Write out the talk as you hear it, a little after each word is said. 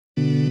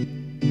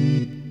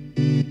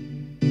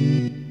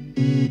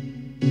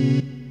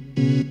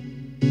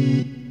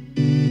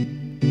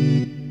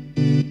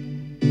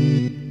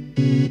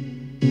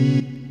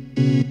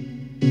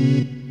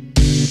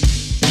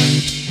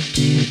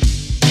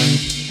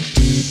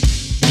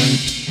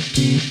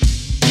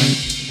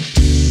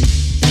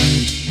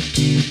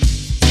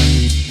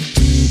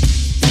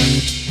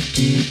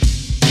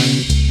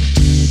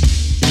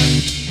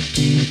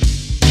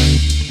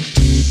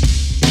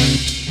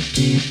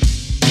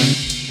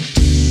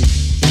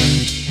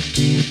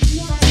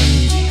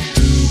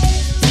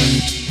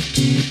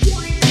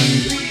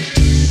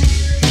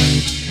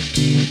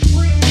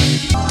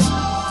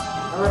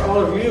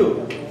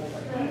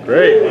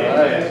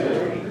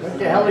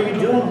are you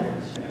doing?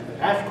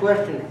 Ask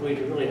questions, please,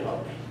 it really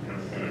helps.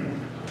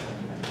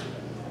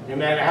 No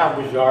matter how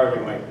bizarre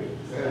they might be.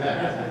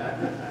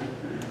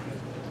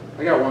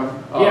 I got one.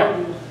 Yeah.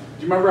 Do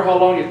you remember how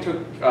long it took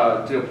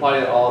to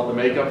apply all of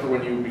the makeup for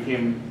when you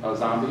became a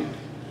zombie?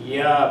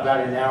 Yeah,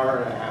 about an hour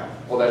and a half.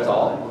 Well, that's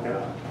all? Okay.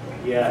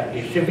 Yeah.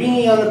 Is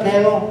Savini on the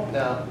panel?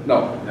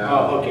 No.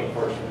 Oh, okay.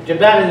 It's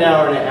about an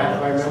hour and a half,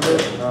 I remember.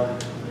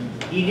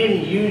 He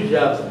didn't use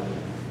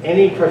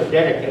any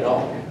prosthetic at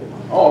all.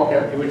 Oh,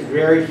 okay. It was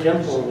very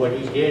simple. What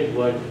he did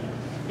was,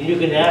 and you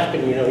can ask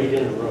him, you know, he's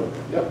in the room.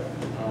 Yep.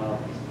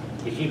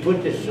 Is he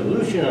put this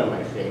solution on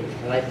my face,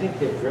 and I think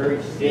they're very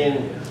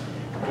thin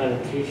kind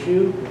of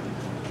tissue,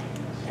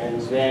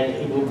 and then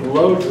he will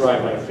blow dry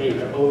my face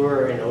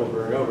over and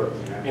over and over,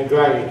 and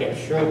gradually get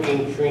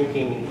shrinking,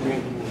 shrinking, and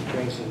shrinking, and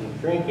shrinking, and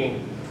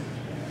shrinking,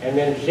 and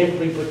then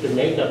simply put the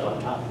makeup on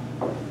top.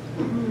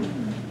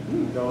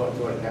 So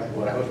that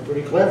was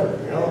pretty clever,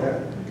 you know?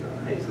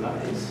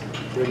 Nice.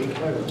 Pretty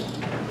clever.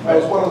 That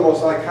was one of the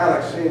most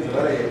iconic scenes of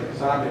any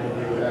zombie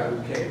movie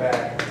who came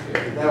back.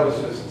 That was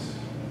just...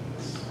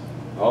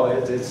 Oh,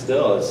 it's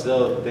still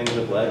things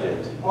of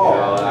legend. Oh. You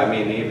know, I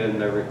mean, even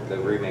the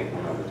remake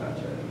will never touch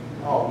it.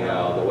 Oh. You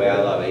know, the way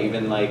I love it,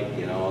 even like,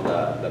 you know,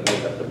 the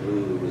makeup, the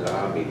blue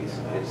zombies,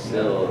 it's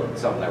still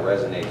something that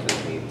resonates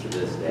with me to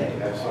this day.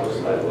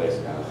 Absolutely. By the way,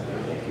 Scott,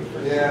 thank you for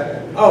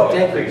Oh,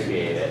 thank you.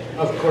 appreciate it.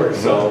 Of course.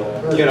 So,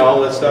 you know,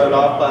 let's start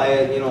off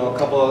by, you know, a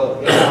couple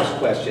of in-house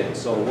questions.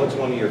 So, what's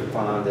one of your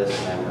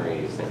fondest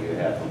memories that you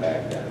have from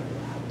back then?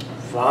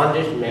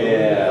 Fondest memory?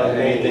 Yeah,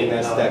 anything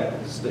that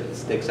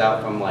sticks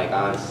out from like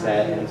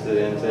on-set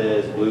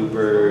incidences,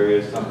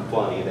 bloopers, something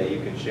funny that you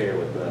can share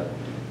with the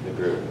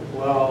group.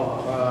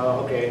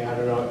 Well, okay, I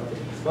don't know if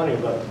it's funny,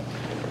 but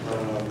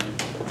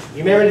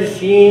you remember the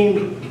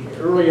scene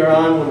earlier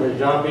on when the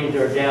zombies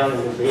are down in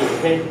the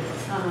basement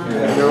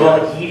and they're all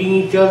eating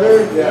each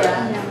other?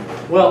 Yeah.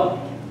 Well,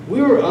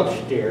 we were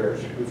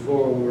upstairs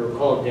before we were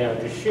called down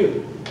to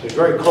shoot. It was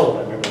very cold,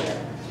 I remember that.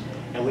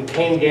 And we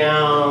came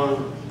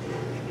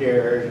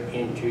downstairs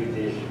into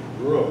this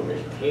room,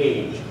 this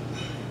cage,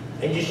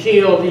 and you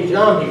see all these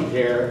zombies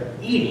there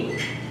eating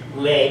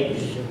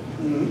legs,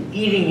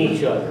 eating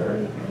each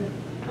other,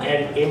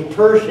 and in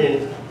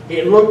person,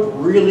 it looked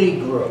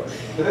really gross.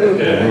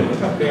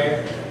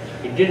 Okay?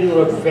 It didn't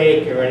look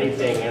fake or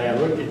anything, and I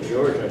looked at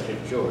George, I said,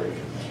 George,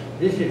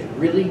 this is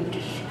really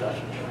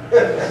disgusting.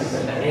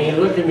 And he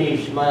looked at me,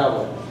 he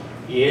smiled,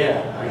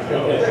 yeah, I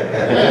know.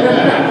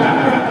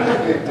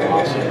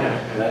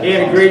 Awesome. He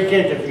had a great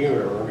sense of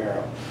humor,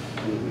 Romero.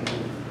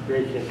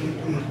 Great sense of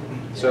humor.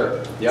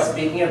 Sir. Yep.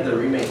 Speaking of the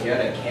remake, you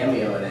had a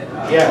cameo in it.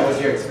 Yeah. What was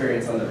your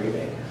experience on the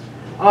remake?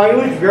 It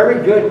was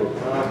very good.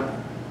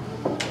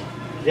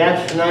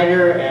 Zack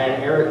Snyder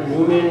and Eric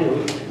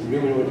Newman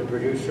was the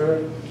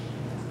producer.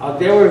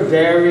 They were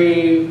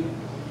very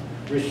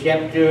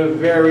receptive,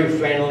 very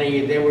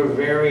friendly. They were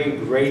very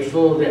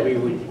grateful that we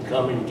would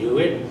come and do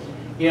it.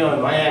 You know,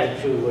 and my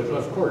attitude was,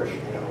 of course,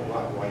 you know,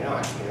 why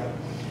not, you know.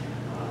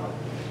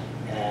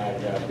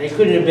 And they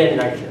couldn't have been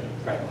nicer,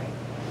 frankly.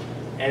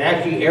 And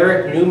actually,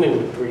 Eric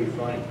Newman was pretty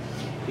funny.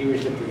 He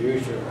was the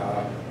producer,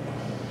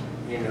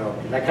 you know,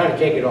 and I kind of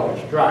take it all in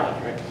stride,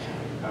 right?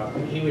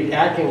 He was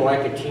acting like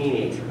a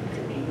teenager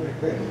to me,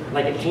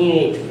 like a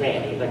teenage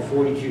fan. He's like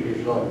 42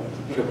 years old.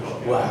 So,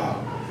 wow,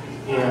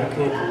 you know, I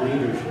can't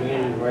believe you're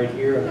standing right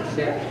here on the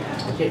set.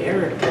 I said,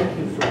 Eric, thank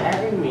you for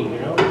having me, you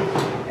know?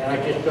 And I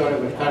just thought it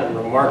was kind of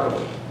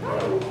remarkable.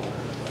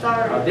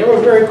 They were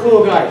very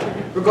cool guys.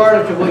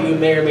 Regardless of what you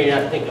may or may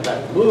not think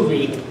about the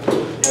movie,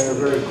 they were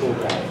very cool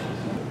guys.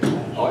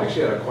 Oh, I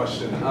actually had a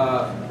question.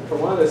 For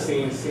one of the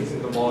scenes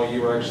in the mall,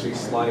 you were actually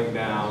sliding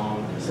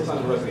down,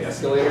 sometimes it was the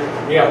escalator.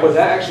 Yeah. Was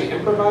that actually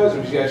improvised,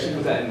 or did you actually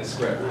put that in the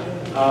script?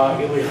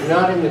 It was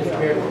not in the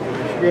script. In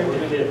the script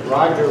it says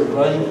Roger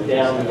runs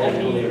down the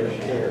escalator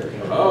stairs.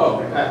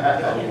 Oh. As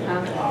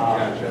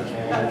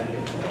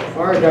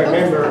far as I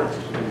remember,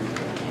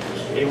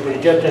 it was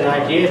just an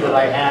idea that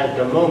I had at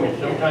the moment.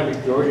 Sometimes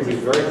George would be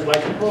very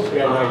flexible, if you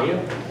had an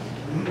idea.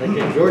 I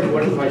said, George,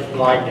 what if I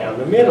slide down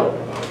the middle?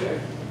 Okay.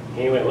 And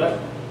he went, what?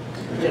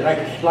 He said, I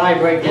could slide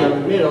right down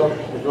the middle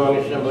as long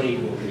as somebody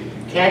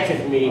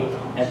catches me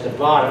at the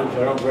bottom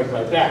so I don't break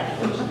my back.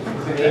 And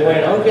he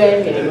went,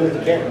 okay, and he moved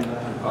the camera.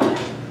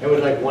 It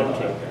was like one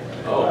take.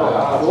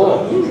 Oh,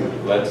 cool.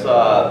 Let's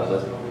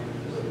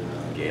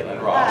Gaylen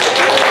Ross.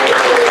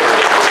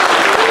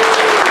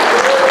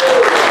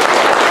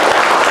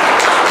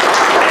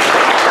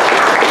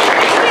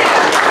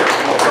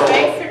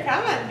 Thanks for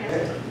coming.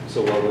 So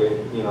what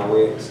we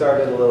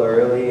started a little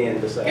early and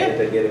decided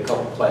to get a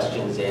couple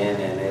questions in,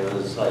 and it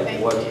was like,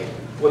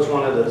 what's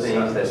one of the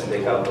things that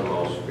stick out the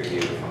most for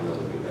you from the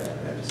movie?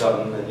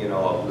 Something that, you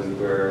know, a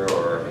blooper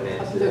or an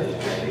incident or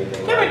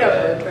anything There were like no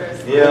that?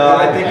 bloopers. Yeah,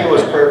 I think it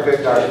was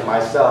perfect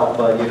myself,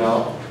 but you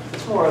know,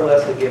 it's more or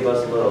less to give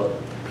us a little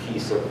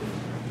piece of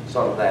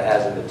something that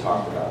hasn't been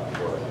talked about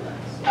before.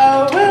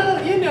 Oh,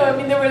 well, you know, I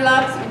mean, there were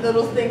lots of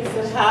little things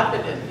that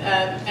happened,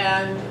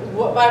 and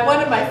one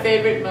of my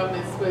favorite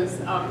moments was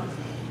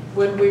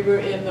when we were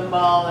in the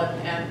mall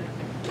and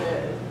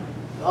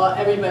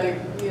everybody,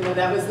 you know,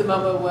 that was the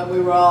moment when we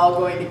were all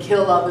going to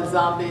kill all the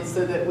zombies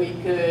so that we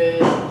could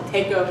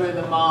take over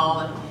the mall.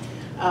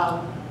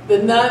 And the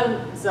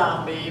nun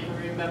zombie, if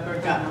you remember,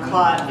 got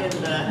caught in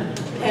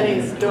the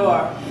Penny's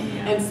door.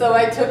 And so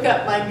I took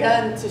up my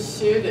gun to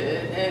shoot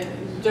it,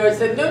 and George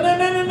said, no,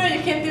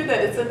 you can't do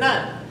that, it's a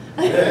nun.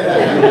 I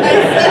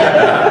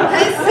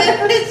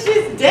said,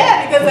 she's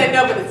dead. He goes, I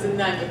know, but it's a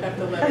nun, you have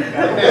to let her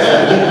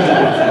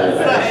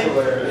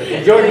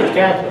go. George is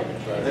Catholic.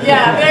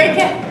 Yeah, very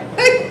Catholic.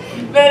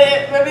 But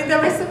I mean,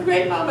 there were some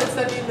great moments.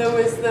 I mean, there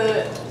was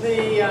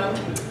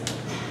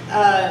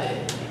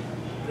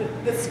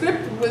the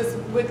script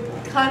would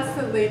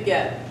constantly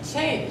get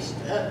changed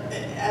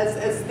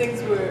as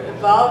things were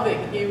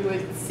evolving. You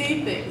would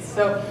see things.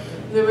 So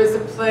there was a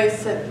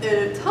place at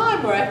a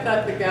time where I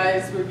thought the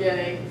guys were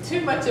getting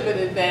too much of an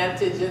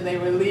advantage and they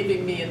were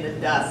leaving me in the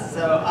dust.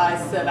 So I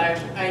said,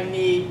 I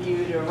need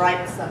you to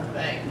write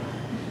something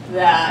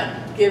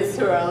that gives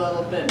her a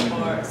little bit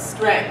more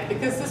strength,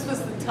 because this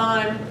was the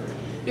time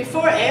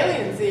before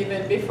Aliens,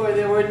 even before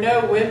there were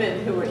no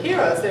women who were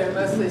heroes. They were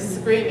mostly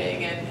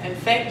screaming and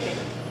fainting.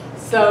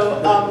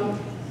 So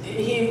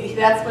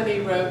that's when he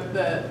wrote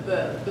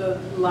the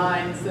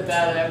lines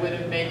about, I would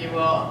have made you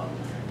all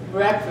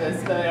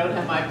breakfast, but I don't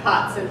have my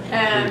pots and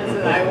pans,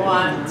 and I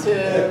want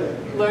to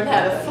learn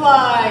how to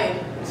fly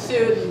and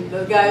shoot, and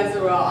the guys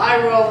were all eye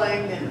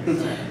rolling,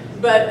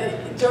 but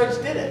George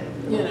did it.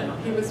 You know,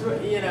 he was,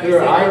 you know. You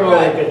were eye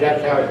rolling because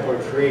that's how it's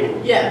portrayed.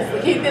 Yes,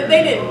 they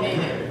didn't mean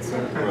it.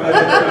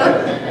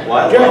 Well,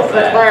 I Just love for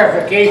that.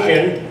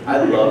 clarification. I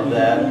love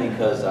that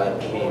because I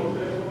mean,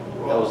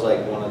 that was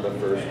like one of the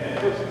first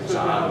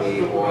zombie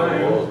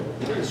horror.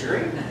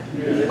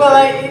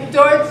 Well,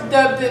 George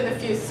dubbed in a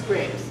few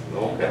screams.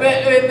 Okay.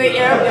 But in the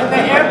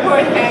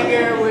airport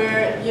hangar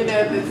where, you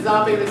know, the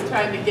zombie was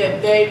trying to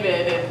get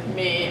David and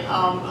me,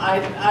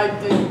 I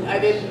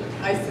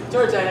said,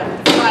 George, I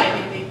have to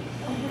fight.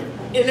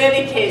 In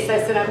any case, I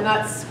said, I'm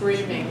not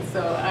screaming,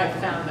 so I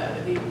found out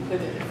that he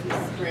put in a few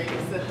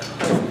screams at the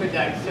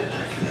post-production. I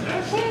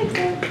said,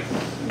 okay,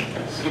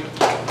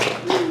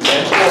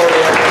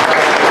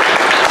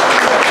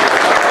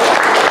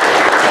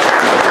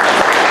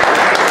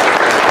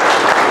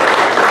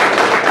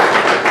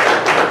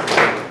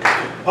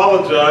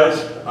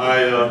 Apologize.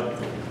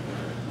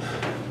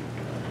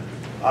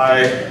 I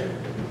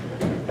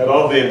had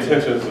all the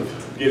intentions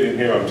of getting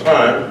here on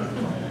time,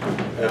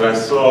 and I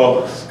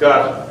saw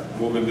Scott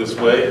moving this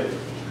way.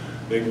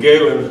 Then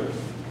Gaylen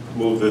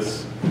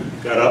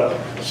got up.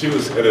 She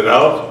was headed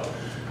out,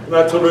 and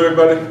I told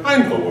everybody, I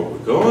know where we're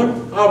going.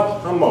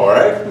 I'm all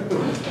right.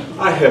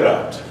 I head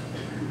out.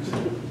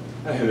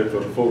 I headed for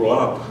the photo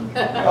op.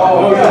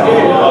 Oh, And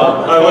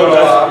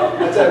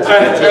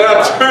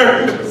I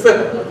turned and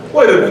said,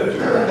 wait a minute.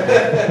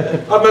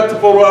 I met the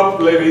photo op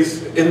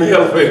ladies in the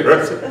elevator.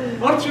 I said,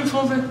 aren't you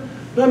supposed to?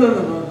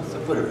 No. I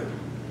said, wait a minute.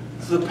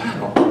 This is a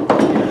panel.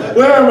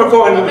 Where am I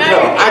going to the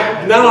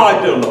panel? Now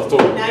I do know. So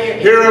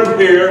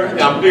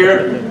I'm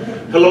here.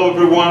 Hello,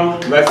 everyone.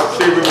 Nice to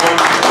see everyone.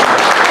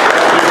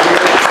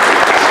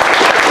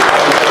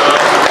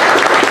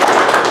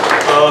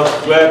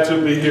 Glad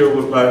to be here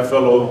with my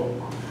fellow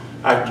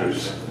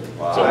actors.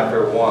 Well, So, I,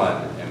 for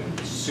one, am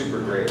super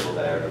grateful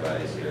that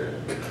everybody's here.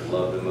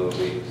 Love the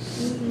movie.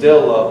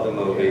 Still love the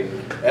movie.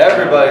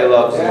 Everybody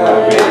loves the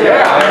movie.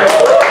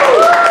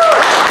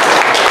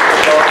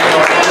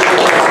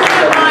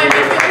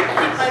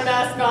 keep my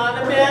mask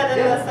on a bit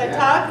unless I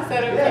talk. Is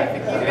that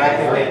okay for you And I guys?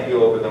 can thank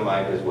you over the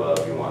mic as well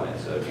if you want it.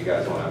 So if you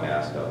guys want to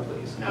mask up,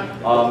 please.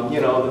 Okay.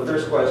 You know, the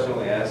first question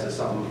we asked is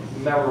something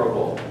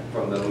memorable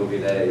from the movie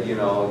that, you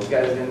know, you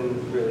guys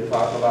didn't really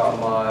talk about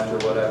much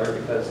or whatever,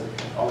 because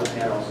all the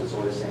panels, it's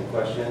always the same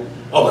question.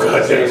 Oh,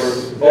 God,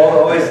 yes.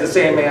 Always the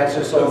same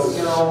answer, so,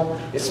 you know,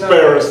 it's not.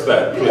 spare us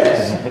that, please.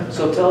 Yeah.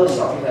 So tell us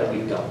something that we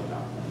don't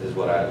know, is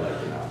what I'd like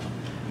to know.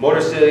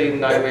 Motor City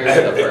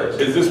Nightmares the first.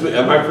 Is this,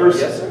 am I first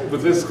Yes, sir.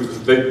 with this?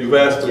 Because you've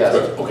asked the Yes.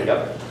 question. Okay.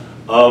 Yep.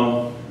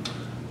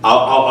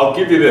 I'll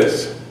give you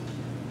this.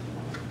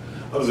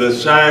 I was in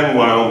Cheyenne,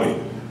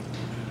 Wyoming,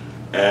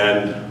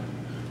 and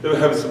they were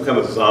having some kind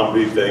of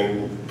zombie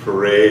thing,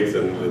 parades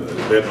and an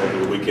event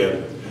over the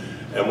weekend.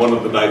 And one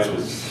of the nights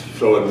was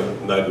showing the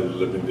Night of the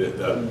Living Dead,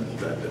 Dawn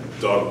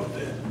of the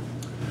Dead.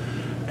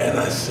 And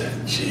I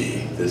said,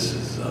 gee, this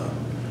is,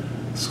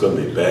 it's gonna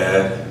be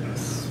bad,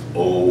 it's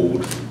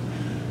old,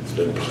 it's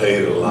been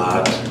played a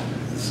lot.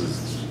 This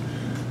is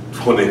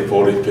 20,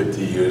 40,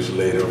 50 years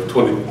later,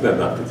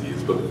 not 50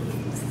 years, but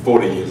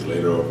 40 years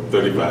later or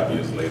 35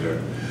 years later.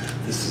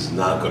 This is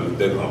not gonna,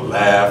 they're gonna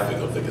laugh, they're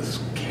gonna think it's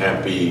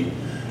campy,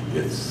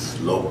 it's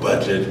low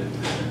budget.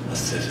 I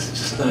said, it's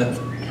just not,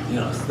 you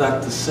know, it's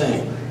not the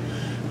same.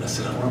 And I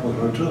said, what am I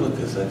gonna do with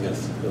this? I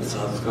guess it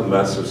sounds like a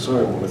master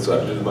sewing. So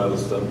I did my little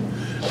stuff.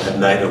 At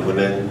night I went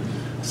in,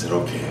 I said,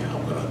 okay,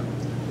 I'm gonna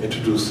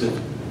introduce it,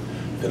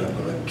 then I'm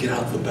gonna get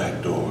out the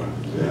back door.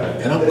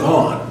 And I'm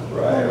gone.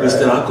 Right.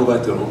 Then I'll go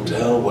back to the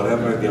hotel,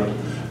 whatever, you know.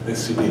 They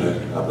see me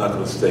like, I'm not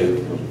going to stay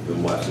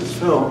and watch this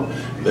film.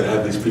 And then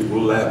have these people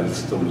laugh,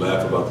 listen to them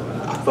laugh about it.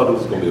 I thought it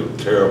was going to be a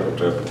terrible,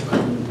 terrible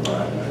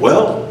night.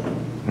 Well,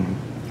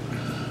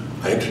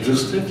 I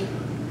introduced it,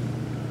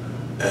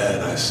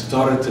 and I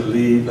started to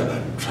leave, and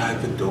I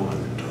tried the door,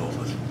 and the door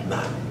was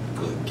not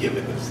good,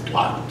 given it was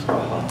locked. I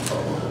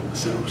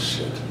said, oh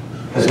shit.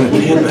 So I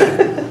came back,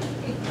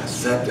 I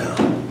sat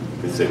down.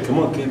 They said, come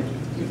on, kid,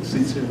 you can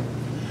seats here.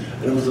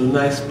 And it was a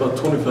nice, about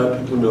 25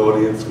 people in the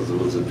audience, because it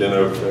was a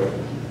dinner affair.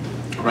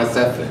 And I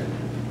sat there,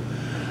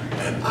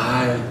 and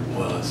I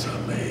was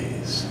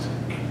amazed.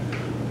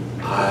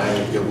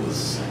 It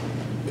was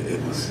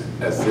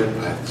as if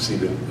I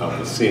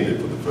was seeing it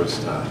for the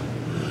first time.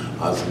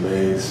 I was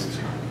amazed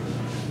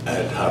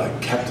at how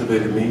it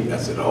captivated me,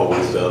 as it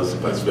always does.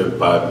 If I spend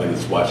 5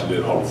 minutes watching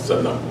it, all of a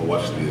sudden I'm going to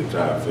watch the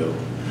entire film.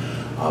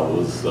 I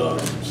was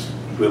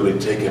really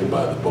taken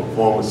by the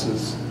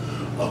performances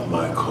of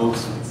my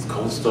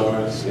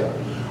co-stars. Yeah.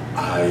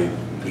 I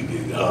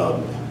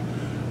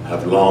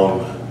have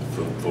long,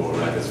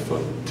 I guess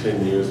for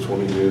 10 years,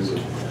 20 years or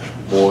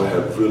more,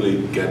 have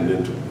really gotten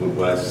into,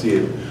 when I see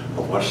it, I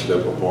watch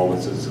their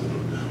performances and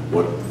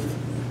what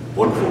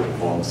wonderful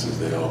performances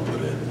they all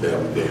put in. They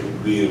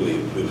really,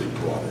 really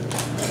brought it.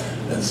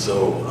 And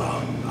so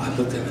I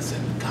looked at it and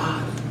said,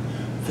 God,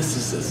 this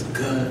is as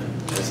good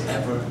as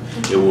ever.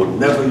 It will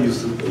never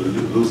lose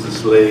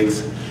its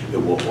legs. It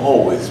will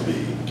always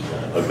be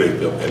a great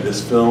film. And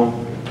this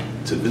film,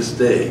 to this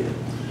day,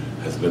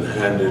 has been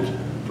handed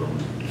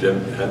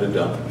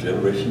down from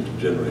generation to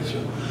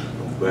generation,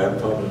 from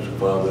grandfather to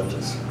father to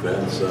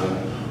grandson,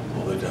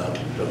 all the way down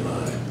the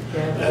line.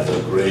 As a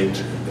great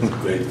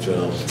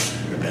film.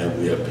 And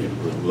we have people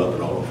who love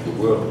it all over the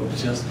world who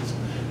just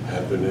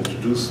have been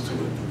introduced to it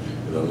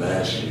in the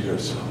last year or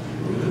so.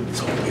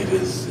 So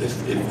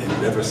it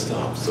never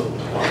stops. So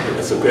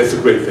it's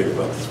a great thing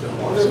about this film.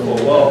 Wonderful.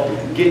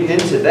 Well, getting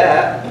into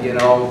that, you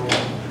know,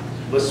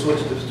 let's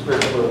switch the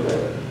script a little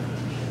bit.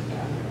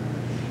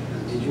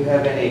 Did you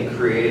have any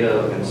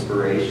creative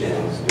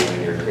inspirations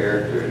doing your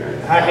character?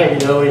 I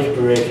had no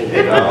inspiration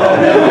at all.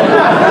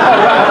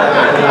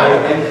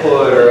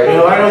 Input or anything?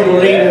 No, I don't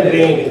believe in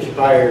being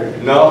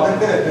inspired. No?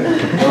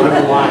 No,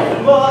 I'm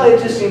lying. Well, it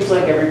just seems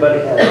like everybody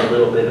has a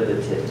little bit of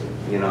a tip,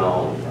 you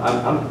know.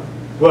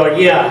 Well,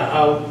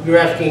 yeah, you're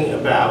asking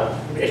about,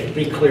 just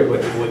be clear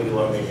what you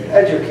want me to do.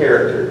 As your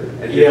character.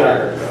 As your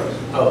character.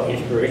 Oh,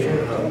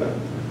 inspiration?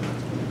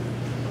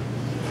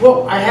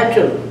 Well, I had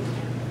to,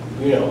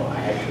 you know,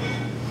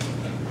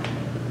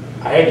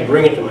 I had to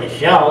bring it to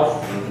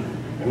myself.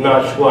 I'm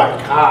not a SWAT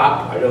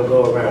cop. I don't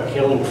go around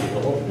killing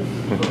people,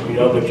 you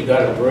know, but you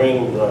got to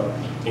bring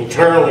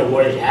internally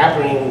what is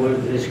happening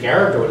with this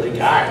character, with the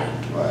guy.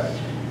 Right.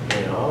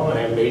 You know,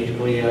 and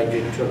basically I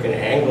just took an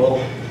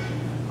angle.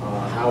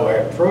 How I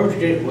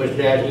approached it was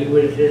that he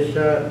was this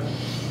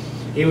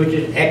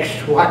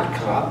ex-SWAT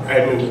cop,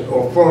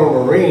 or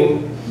former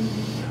Marine,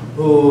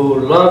 who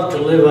loved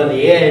to live on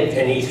the edge,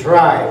 and he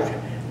thrived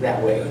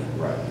that way.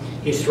 Right.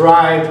 He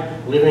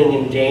thrived living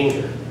in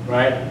danger,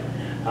 right?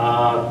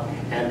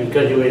 And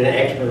because he was an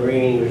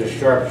ex-Marine, he was a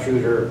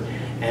sharpshooter,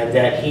 and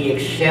that he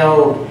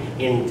excelled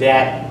in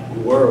that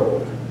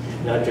world,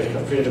 not just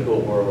the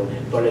physical world,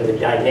 but in the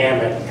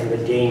dynamic and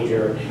the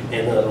danger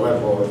and the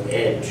level of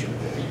edge.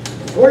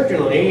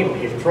 Unfortunately,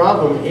 his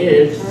problem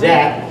is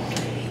that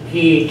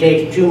he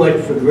takes too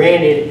much for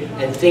granted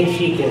and thinks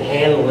he can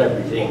handle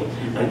everything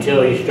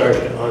until he starts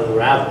to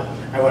unravel.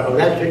 I went, oh,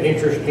 that's an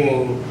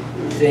interesting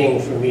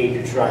thing for me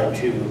to try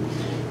to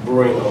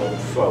bring on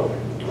forward.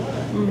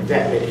 If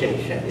that makes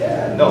any sense.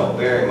 Yeah, no,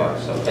 very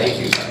much so. Thank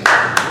you.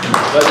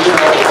 But you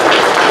know,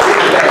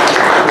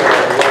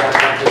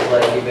 just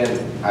like even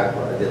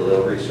I did a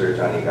little research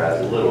on you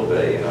guys, a little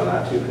bit, you know,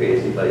 not too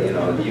crazy, but you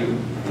know, you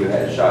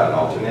had shot an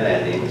alternate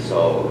ending.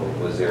 So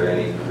was there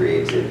any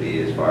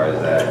creativity as far as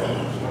that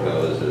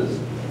goes? As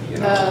you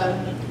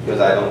know,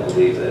 because I don't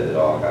believe that it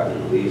all got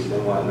released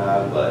and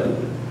whatnot, but.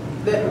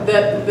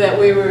 That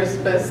we were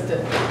supposed to,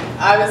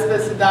 I was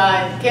supposed to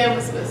die, Ken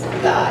was supposed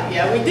to die.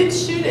 Yeah, we did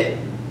shoot it.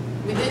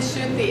 We did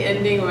shoot the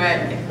ending where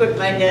I put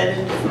my head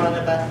in front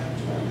of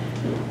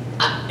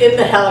in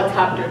the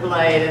helicopter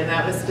blade, and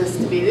that was supposed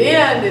to be the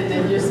end, and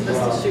then you're supposed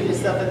to shoot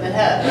yourself in the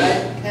head,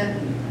 right,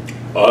 Ken?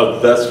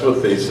 That's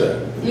what they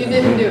said. You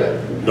didn't do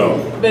it? No.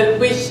 But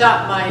we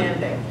shot my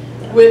ending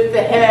with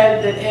the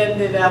head that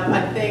ended up,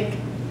 I think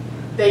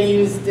they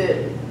used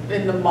it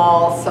in the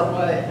mall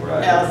somewhere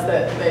else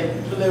that they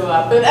blew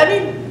up. But I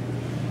mean,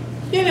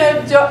 you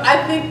know,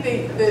 I think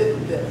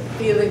the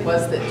feeling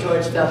was that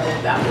George felt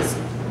that was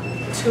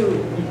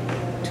too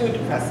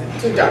depressing,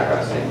 too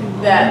dark,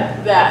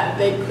 that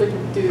they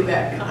couldn't do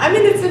that. I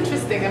mean, it's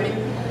interesting. I mean,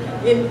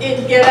 in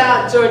Get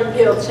Out, Jordan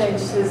Peele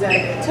changed his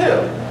ending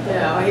too. You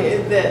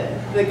know,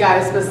 that the guy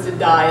was supposed to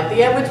die at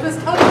the end, which was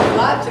totally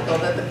logical,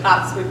 that the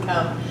cops would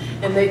come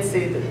and they'd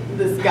see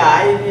this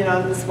guy, you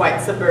know, in this white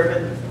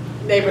suburban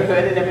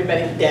neighborhood, and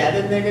everybody's dead,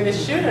 and they're going to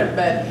shoot him.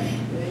 But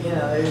you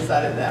know, they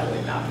decided that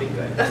would not be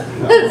good.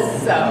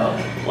 So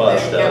well,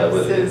 it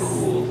was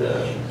cool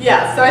to.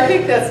 Yeah, so I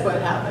think that's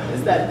what happened,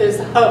 is that there's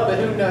hope, but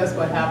who knows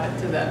what happened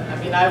to them. I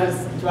mean, I was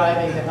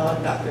driving the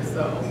helicopter,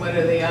 so what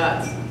are the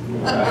odds?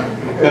 Right.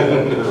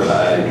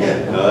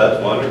 No,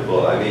 that's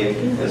wonderful. I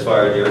mean, as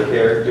far as your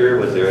character,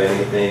 was there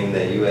anything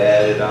that you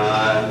added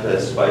on to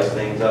spice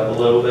things up a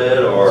little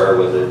bit, or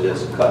was it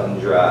just cut and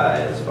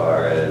dry as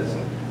far as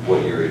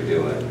what you were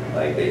doing?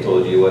 Like they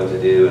told you what to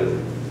do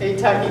and... Are you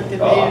talking to me?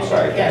 Oh, I'm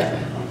sorry, Yeah.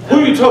 Who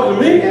are you talking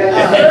to me? I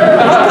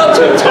thought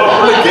you were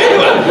talking to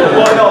Gaylen.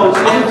 Well, no,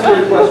 answer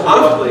your question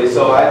roughly,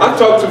 so I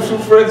talked to some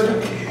friends.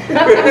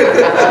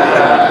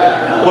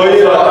 Well,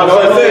 you know,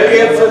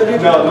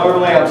 no,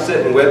 normally I'm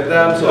sitting with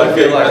them, so I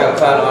feel like I'm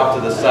kind of off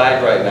to the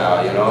side right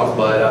now, you know?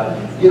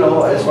 But, you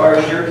know, as far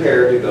as your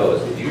character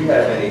goes, did you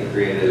have any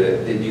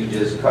creative, did you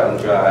just cut and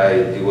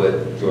dry, do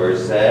what George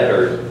said,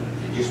 or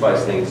did you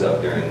spice things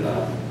up during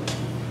the...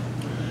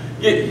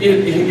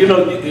 You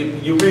know,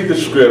 you read the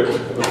script,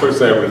 the first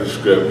time I read the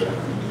script,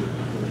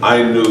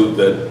 I knew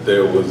that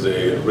there was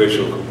a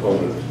racial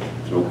component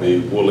to the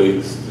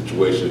Wooly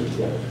situation,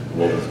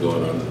 what was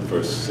going on in the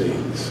first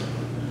scenes.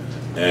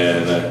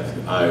 And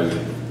I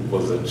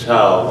was a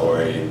child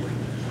or a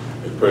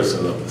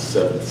person of the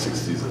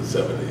 60s and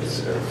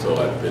 70s, and so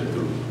I've been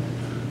through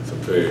some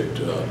very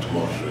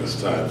tumultuous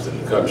times in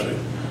the country.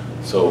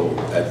 So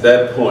at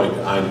that point,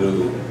 I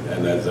knew,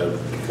 and as I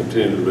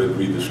continued to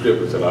read the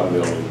script, I said, I'm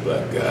the only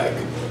black guy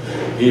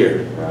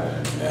here.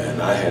 Right.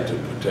 And I had to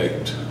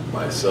protect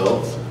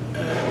myself,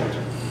 and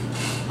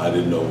I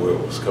didn't know where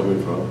it was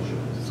coming from.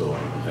 So,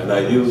 and I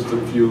used a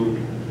few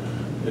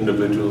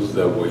individuals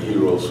that were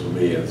heroes for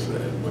me as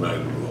when I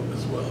grew up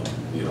as well,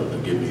 you know, to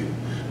give me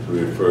to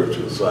refer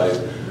to. So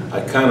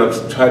I kind of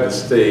tried to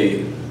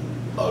stay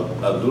a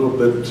little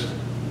bit,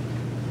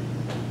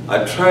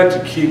 I tried to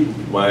keep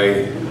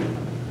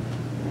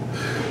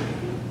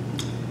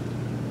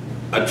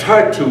I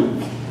tried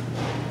to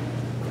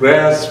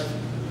grasp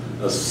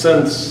a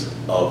sense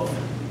of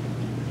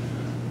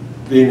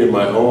being in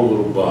my own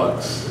little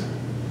box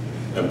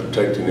and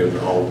protecting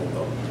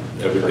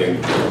everything,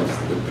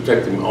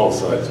 protecting all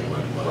sides of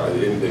my life,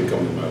 anything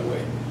coming my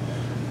way.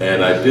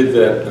 And I did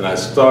that, and I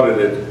started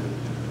it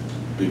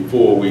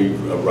before we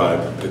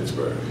arrived in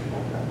Pittsburgh.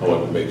 I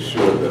wanted to make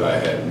sure that I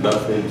had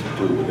nothing to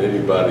do with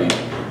anybody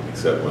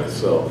except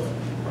myself.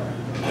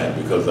 And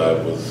because I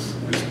was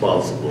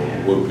responsible,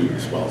 would be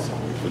responsible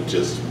for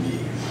just me.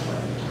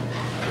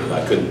 And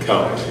I couldn't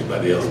count on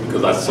anybody else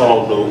because I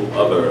saw no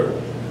other,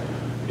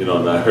 you know,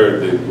 and I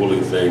heard the Wooly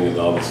thing and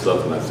all this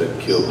stuff, and I said,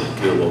 kill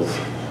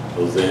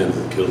those N's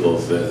and kill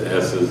those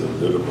S's and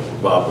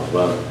blah, blah,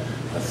 blah.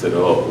 I said,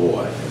 oh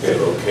boy. I said,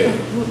 okay,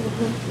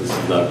 this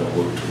is not going to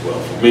work too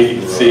well for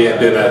me. See, and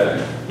then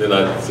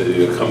I said,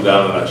 you come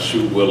down and I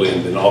shoot Willie,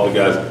 and then all the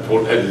guys,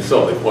 as you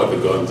saw, they point the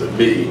guns at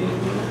me. I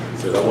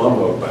said, oh, I'm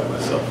all by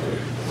myself here.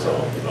 So,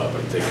 you know, I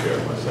better take care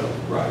of myself.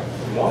 Right.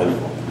 And,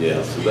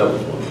 yeah, so that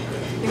was one of the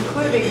things.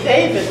 Including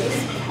David,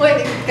 who's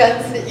pointing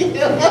guns at you.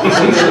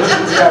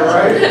 Yeah,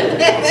 right?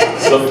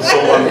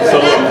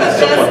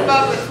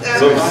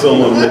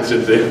 Someone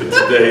mentioned David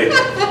today,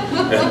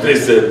 and they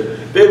said,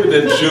 David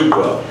didn't shoot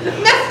well.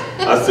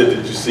 I said,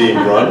 did you see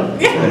him run?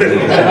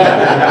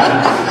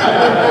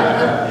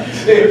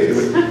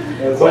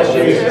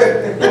 Questions?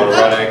 You want to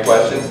run any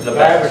questions in the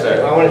back,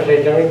 sir? I want to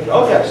say something.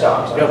 Okay,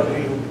 sorry. No,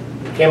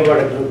 Ken brought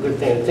up a good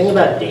thing. The thing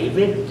about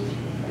David,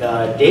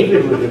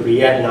 David was a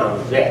Vietnam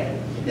vet.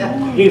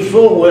 Yeah. He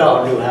full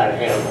well knew how to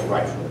handle a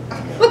rifle.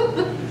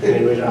 And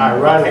it was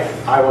ironic,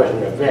 I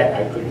wasn't a vet,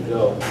 I couldn't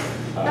go.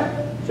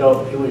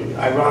 So it was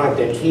ironic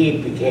that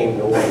he became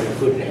the one who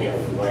couldn't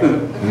handle the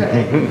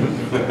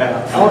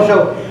rifle.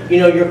 Also, you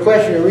know, your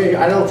question, really,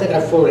 I don't think I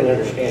fully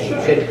understand.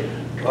 You said,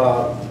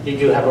 did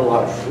you have a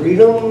lot of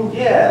freedom?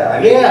 Yeah. I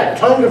mean, Yeah,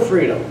 tons of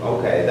freedom.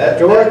 okay, that's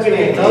George gives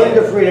you tons mainly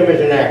of freedom as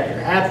an actor,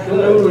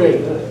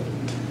 absolutely.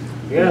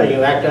 Yeah,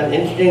 you act on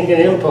instinct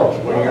and impulse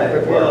when you're Right,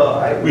 prepared.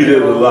 well, We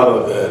did a lot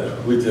of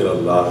that. We did a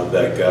lot of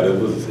that, God. It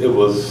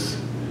was,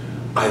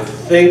 I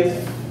think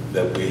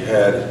that we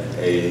had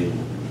a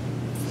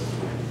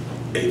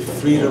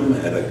freedom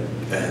and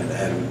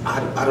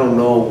I don't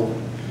know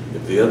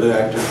if the other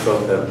actors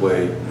felt that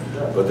way,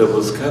 but there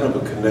was kind of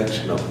a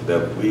connection of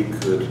that we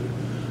could,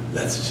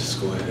 let's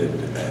just go ahead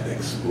and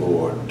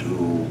explore,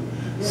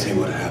 see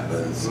what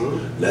happens.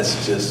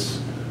 Let's just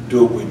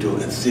do what we do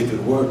and see if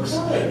it works.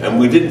 And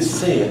we didn't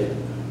say it.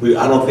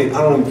 I don't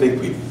even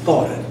think we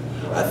thought it.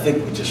 I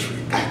think we just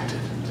reacted,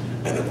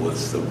 and it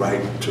was the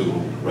right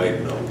tune,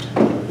 right note,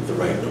 with the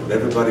right note.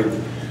 Everybody,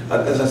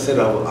 as I said,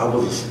 I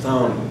was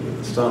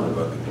astounded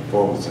by the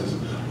performances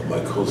of my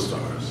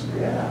co-stars.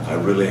 Yeah. I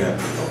really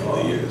have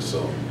over the years.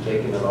 So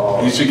taking it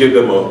all. you should give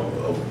them a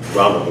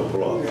round of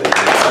applause.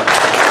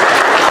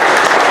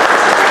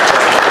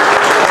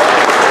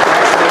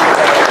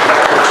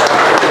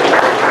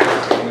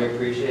 We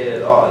appreciate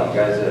it all. You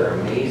guys are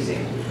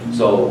amazing.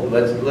 So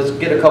let's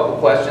get a couple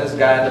questions,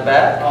 guy in the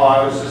back. Oh,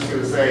 I was just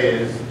going to say,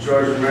 is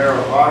George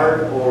Romero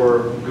hard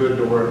or good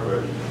to work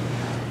with?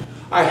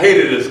 I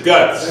hated his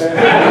guts.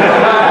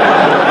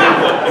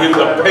 He was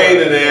a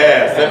pain in the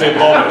ass every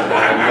moment,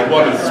 man. I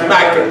wanted to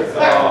smack him.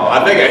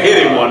 I think I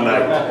hit him one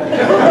night.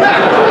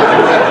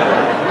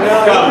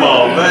 Come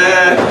on,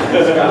 man.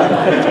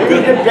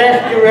 He's the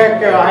best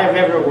director I've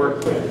ever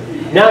worked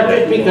with. Not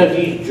just because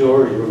he's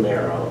George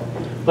Romero,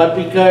 but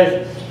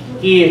because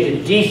he is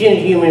a decent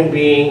human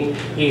being,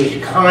 he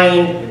is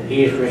kind,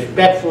 he is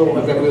respectful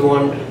of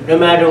everyone, no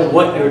matter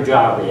what your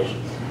job is.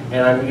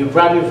 And you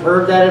probably have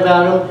heard that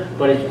about him,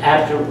 but it's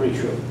absolutely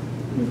true.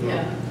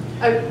 Yeah,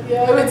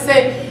 I would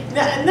say,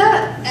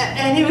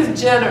 and he was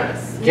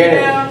generous.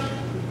 Generous.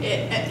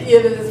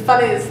 It's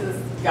funny, this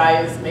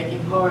guy who's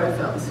making horror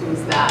films,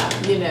 who's that,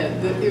 he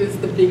was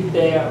the big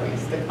bear, we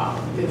used to call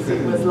him, because he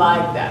was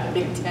like that, a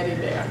big teddy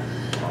bear.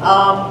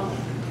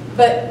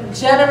 But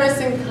generous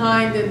and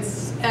kind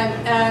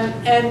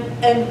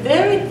and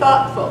very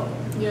thoughtful,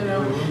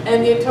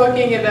 and you're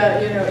talking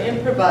about,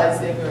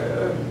 improvising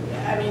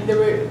I mean, there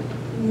were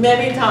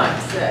many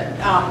times that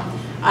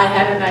I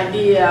had an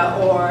idea,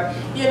 or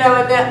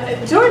and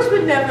that George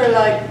would never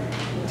like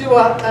do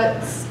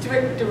a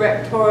strict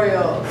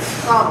directorial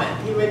comment.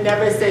 He would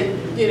never say,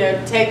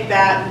 take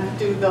that and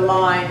do the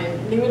line,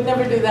 and he would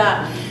never do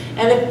that.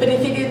 But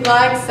if he didn't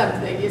like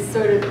something,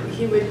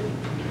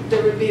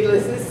 there would be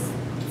this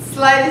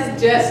slightest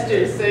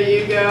gesture, so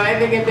you go, I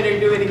think I better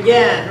do it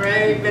again,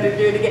 right? You better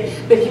do it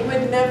again. But he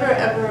would never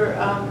ever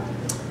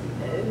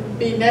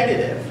be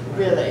negative,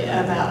 really,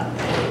 about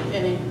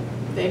anything.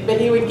 But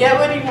he would get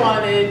what he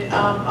wanted,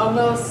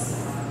 almost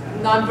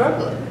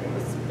non-verbally. It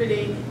was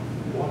pretty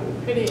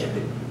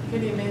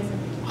amazing.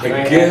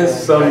 I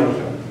guess some.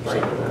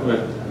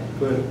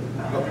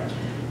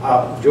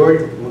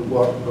 George would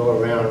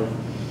go around.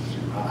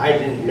 I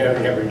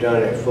never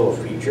done a full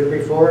feature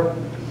before,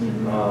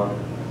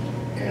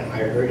 and I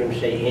heard him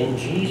say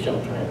NG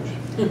sometimes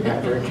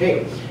after a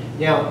take.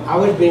 Now, I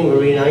was being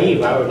really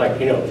naive. I was like,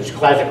 this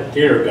classical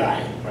theater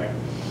guy, right?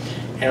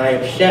 And I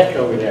obsessed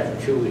over that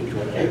for 2 weeks.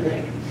 What that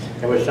meant.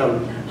 There was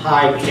some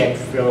high-tech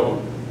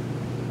film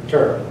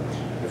term.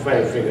 I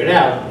finally figured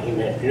out he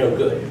meant no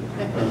good.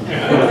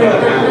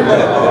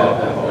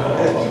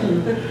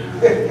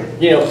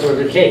 For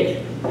the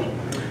take.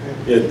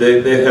 Yeah,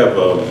 they have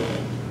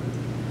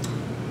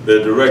the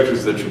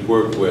directors that you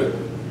work with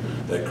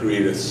that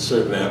create a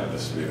certain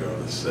atmosphere on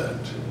the set,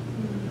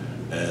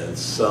 and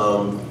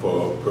some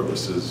for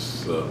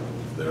purposes of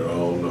their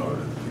own, or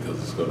because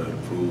it's going to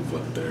improve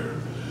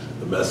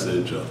the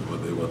message of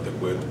what they want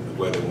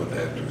where they want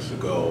the actors to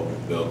go.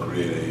 They'll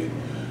create a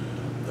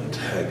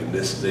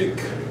antagonistic.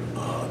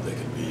 They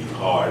can be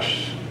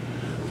harsh,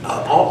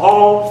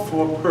 all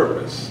for a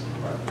purpose.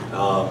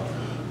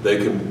 They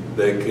can.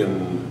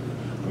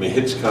 I mean,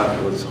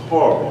 Hitchcock was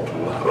horrible to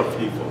a lot of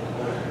people.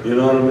 You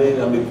know what I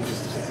mean? I mean,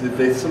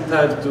 they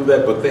sometimes do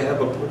that, but they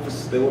have a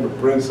purpose. They want to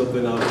bring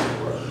something out.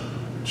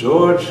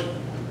 George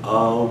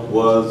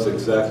was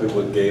exactly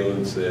what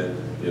Gaylen said,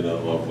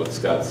 or what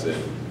Scott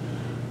said.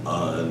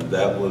 And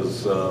that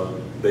was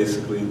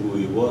basically who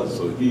he was.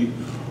 So he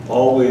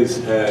always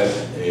had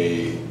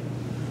a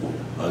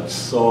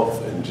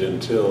soft and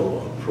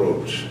genteel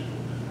approach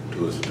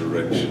to his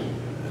direction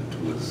and to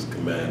his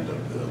command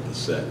of the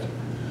set.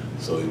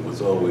 So it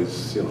was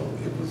always, it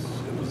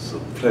was a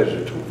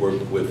pleasure to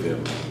work with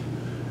him,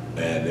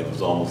 and it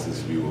was almost as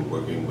if you were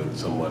working with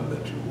someone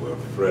that you were a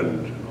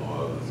friend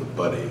or as a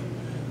buddy,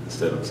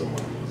 instead of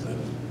someone who was in,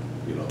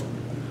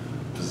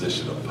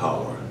 position of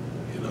power,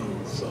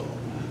 So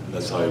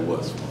that's how it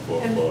was for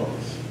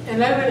us.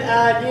 And I would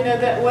add,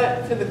 that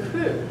what for the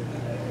crew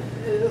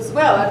as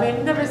well. I mean,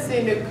 I've never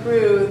seen a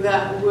crew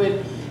that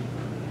would,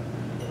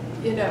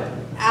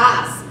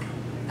 ask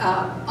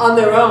on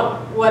their own,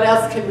 what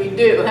else can we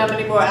do? How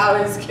many more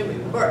hours can we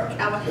work?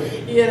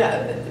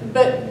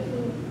 But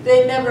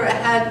they never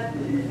had,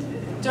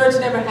 George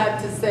never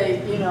had to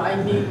say, I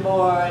need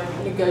more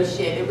and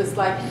negotiate. It was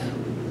like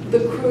the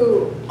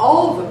crew,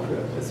 all the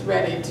crew was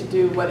ready to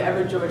do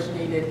whatever George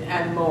needed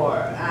and more.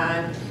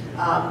 And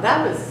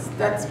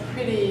that's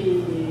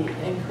pretty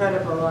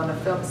incredible on a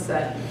film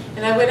set.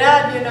 And I would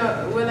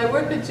add, when I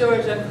worked with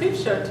George on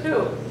Creepshow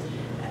too,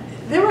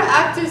 there were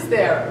actors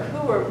there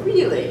who were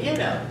really,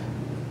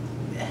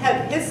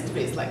 had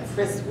histories like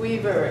Frisk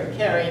Weaver and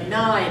Carrie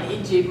Nine,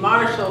 E.G.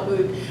 Marshall,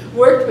 who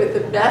worked with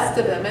the best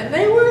of them, and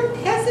they were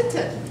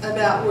hesitant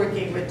about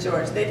working with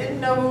George. They didn't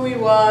know who he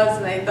was,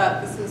 and they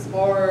thought this was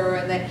horror,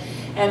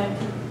 and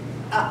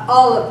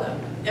all of them,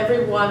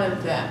 every one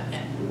of them,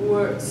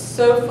 were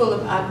so full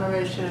of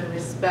admiration and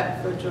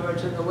respect for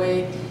George and the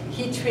way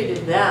he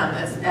treated them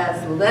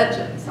as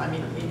legends. I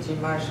mean, E.G.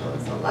 Marshall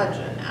is a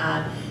legend,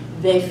 and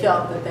they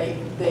felt that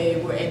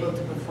they were able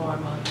to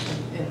perform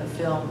in the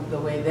film the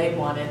way they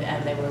wanted,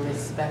 and they were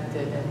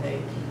respected, and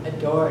they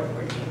adored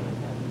working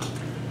with them.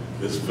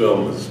 This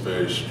film is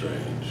very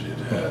strange. It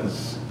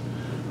has,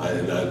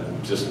 I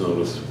just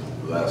noticed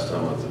last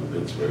time I was in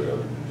Pittsburgh, I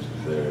was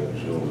there in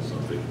June or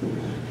something,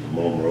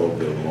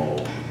 Monroeville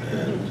Mall,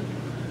 and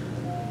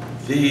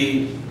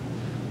the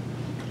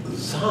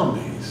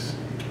zombies,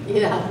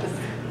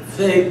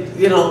 they,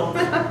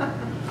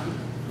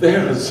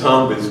 There are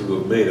zombies who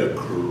have made a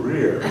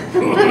career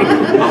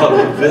out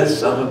of this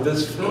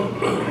film.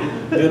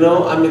 You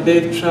know, I mean,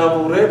 they've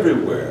traveled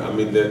everywhere. I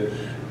mean,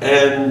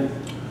 and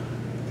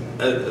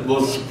it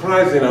was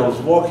surprising. I was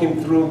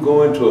walking through,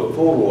 going to a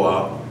photo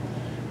op,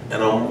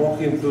 and I'm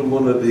walking through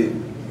one of the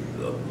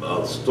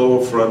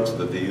storefronts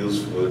that they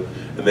use for,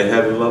 and they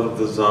had a lot of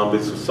the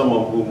zombies, some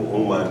of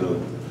whom I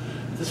knew.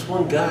 This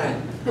one guy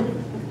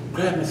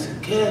grabbed me and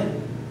said,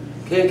 Ken,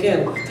 take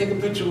a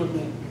picture with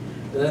me.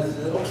 And I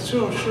said, oh,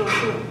 sure.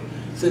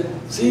 He said,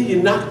 see,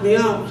 you knocked me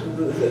out.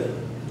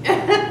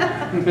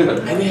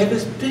 And he had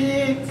this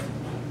big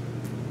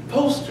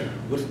poster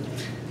with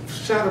a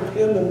shot of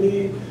him and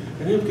me,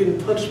 and him getting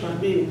punched by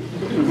me.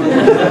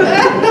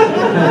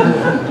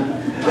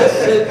 I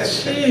said,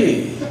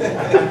 gee.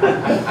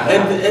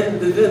 And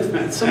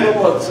then some of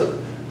us,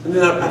 and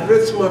then I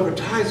read some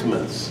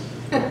advertisements.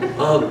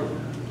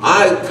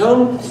 I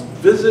come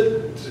visit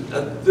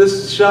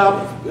this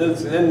shop in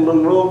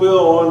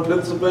Monroeville or in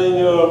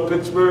Pennsylvania or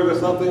Pittsburgh or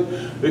something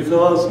because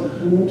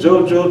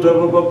Jojo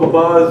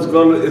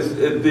is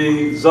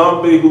the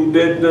zombie who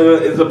did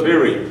is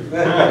appearing.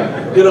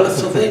 You know,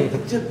 so they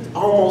did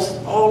almost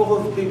all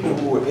of the people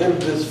who were in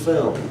this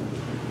film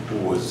who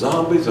were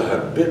zombies or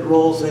had bit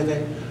roles in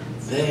it,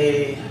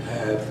 they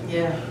have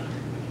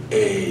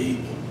a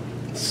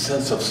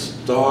sense of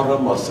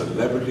stardom or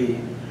celebrity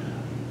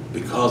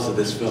because of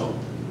this film.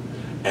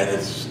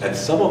 And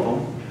some of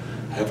them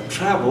have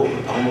traveled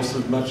almost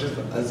as much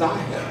as I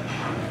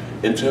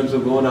have in terms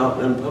of going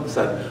out and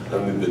publicizing. I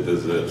mean,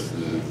 there's the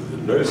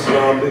nurse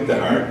zombie, the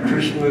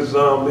electrician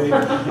zombie,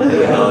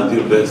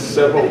 there's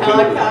several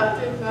people.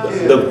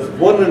 The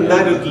one in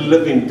Night of the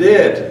Living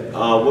Dead,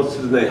 what's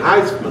his name,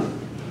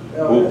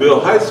 Bill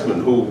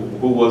Heisman,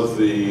 who was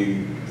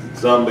the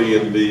zombie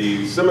in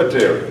the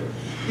cemetery.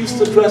 He used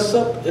to dress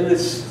up in a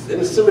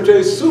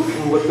cemetery suit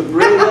and with the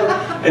braid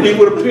up, and he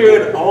would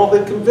appear at all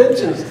the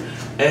conventions.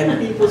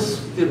 And he was,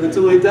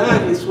 until he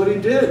died, it's what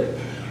he did.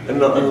 And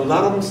a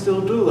lot of them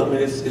still do. I mean,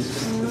 it's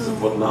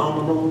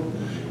phenomenal.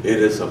 It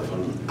is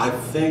I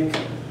think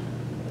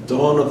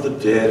Dawn of the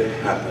Dead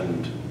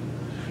happened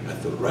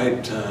at the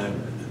right time,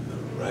 in the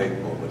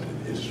right moment in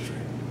history.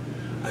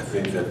 I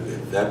think that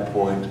at that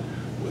point,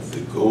 with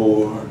the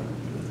gore,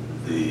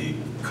 the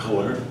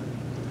color,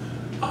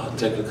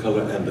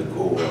 Technicolor and the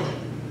gore,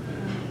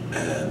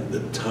 and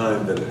the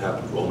time that it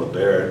happened, Rona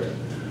Barrett,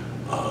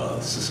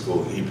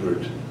 Cisco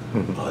Ebert,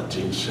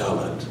 Gene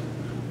Shalit,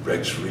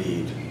 Rex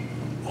Reed,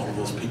 all of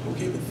those people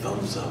gave it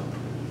thumbs up.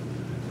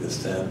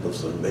 Instead,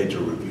 those are major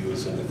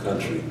reviewers in the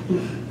country.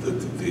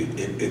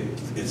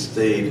 It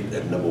stayed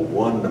at number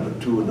 1, number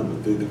 2, and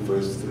number 3 the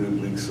first 3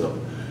 weeks of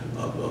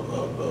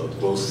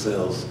gross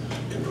sales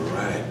in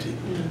Variety.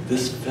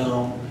 This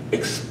film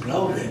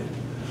exploded.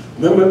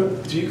 Remember,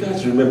 do you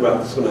guys remember, I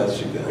was going to ask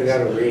you guys.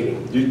 Without a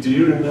rating. Do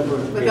you remember?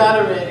 Without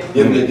a rating.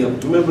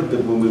 Remember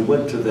when we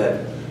went to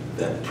that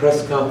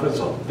press conference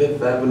on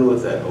 5th Avenue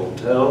at that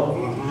hotel?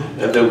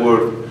 And there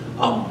were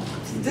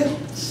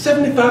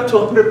 75 to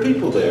 100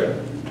 people there,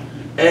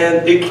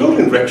 and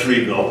including Rex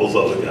Reed and all those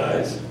other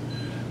guys.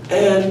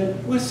 And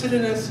we're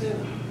sitting there saying,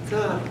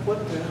 God,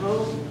 what the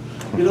hell?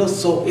 You know,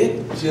 so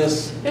it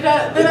just... But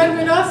I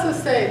would also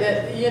say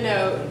that, you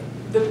know,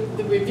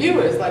 the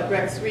reviewers like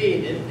Rex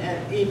Reed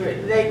and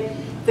Ebert,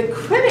 the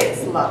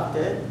critics loved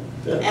it,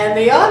 and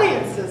the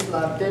audiences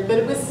loved it, but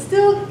it was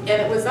still, and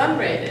it was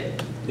unrated.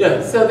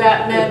 Yeah. So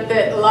that meant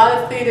that a lot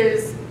of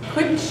theaters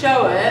couldn't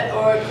show it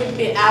or it couldn't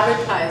be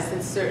advertised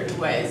in certain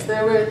ways.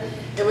 There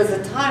was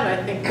a time, I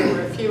think there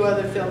were a few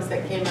other films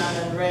that came out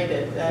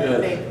unrated.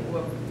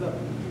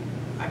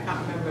 I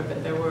can't remember,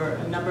 but there were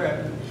a number of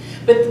them.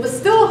 But it was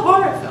still a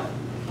horror film.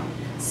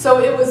 So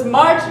it was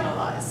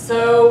marginalized.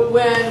 So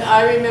when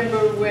I remember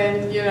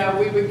when, you know,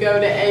 we would go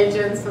to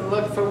agents and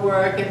look for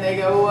work and they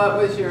go, what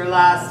was your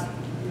last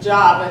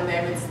job? And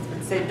they would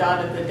say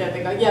Dawn of the Dead.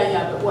 They go,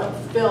 yeah, but what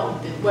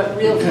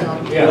real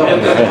film? Yeah.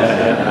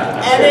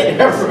 And it, you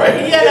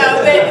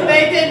know,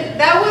 they didn't,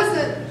 that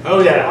wasn't, Oh,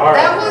 yeah, horror.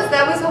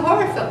 that was a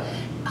horror film.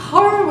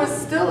 Horror was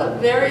still a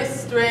very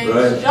strange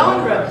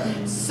genre.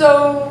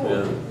 So,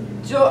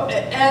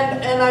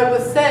 and I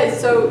would say,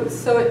 so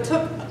it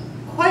took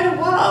quite a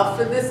while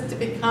for this to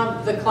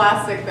become the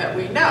classic that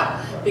we know,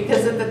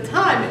 because at the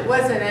time it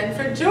wasn't. And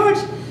for George,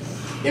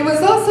 it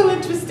was also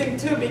interesting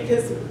too,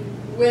 because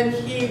when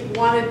he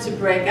wanted to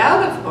break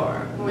out of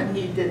horror, when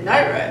he did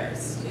Night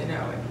Riders, you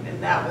know,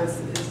 and that was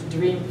his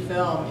dream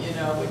film, you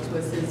know, which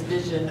was his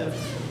vision of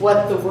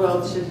what the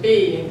world should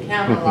be in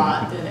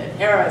Camelot, and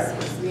Harris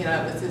was, you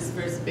know, it was his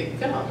first big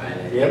film,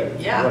 right? Yep.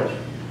 Yeah.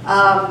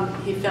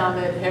 He filmed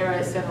at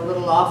Harris in a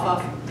little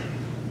off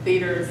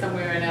theater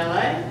somewhere in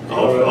LA.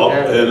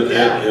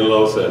 In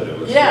Los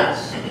Angeles. Yeah.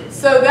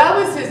 So that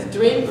was his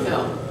dream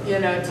film, you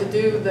know, to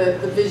do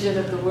the vision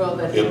of the world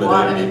that he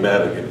wanted.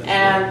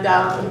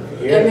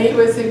 And he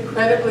was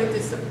incredibly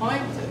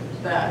disappointed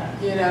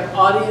that, you know,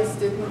 audience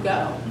didn't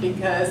go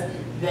because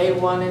they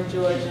wanted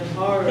George in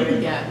horror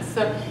again.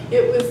 So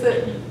it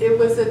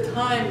was a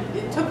time,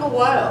 it took a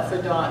while for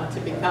Dawn to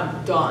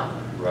become Dawn.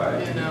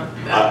 Right. You know.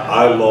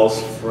 I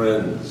lost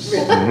friends.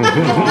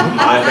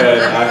 I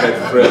had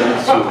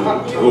friends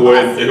who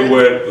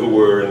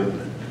were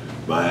in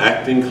my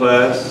acting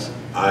class.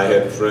 I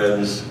had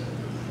friends,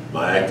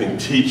 my acting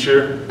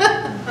teacher.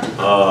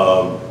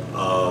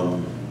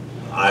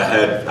 I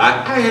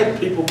had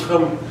people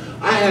come.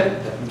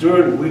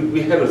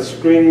 We had a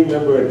screening,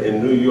 remember,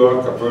 in New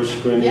York, our first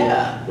screening,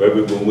 where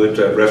we went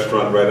to a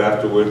restaurant right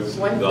afterwards.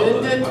 Right.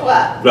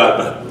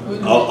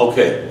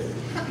 Okay.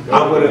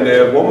 I went in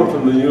there. A woman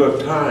from the New York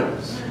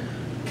Times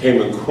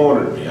came and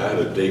cornered me. I had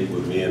a date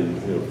with me and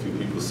a few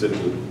people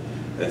sitting with me,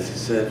 and she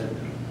said,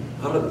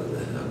 I'm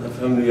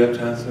from the New York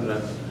Times,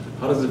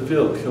 how does it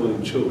feel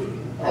killing children?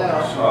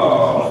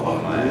 Oh,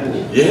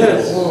 man.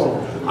 Yes.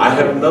 I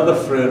had another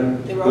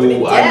friend who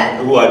I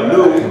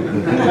knew.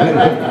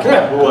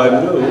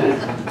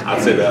 I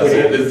said,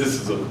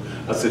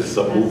 it's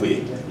a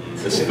movie.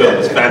 This film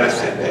is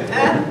fantasy.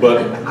 But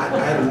I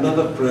had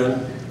another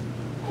friend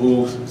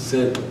who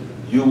said,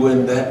 you were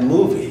in that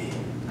movie.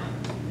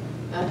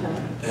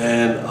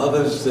 And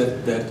others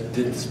that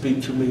didn't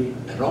speak to me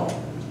at all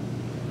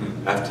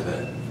after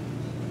that.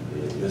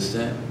 You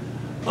understand?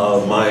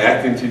 My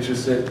acting teacher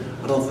said,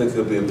 I don't think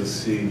they'll be able to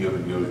see your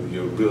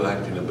real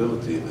acting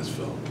ability in this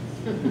film.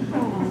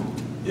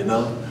 You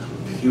know?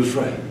 He was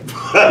right.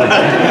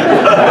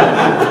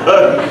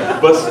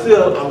 but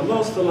still, I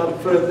lost a lot of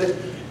friends.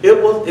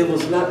 It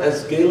was not,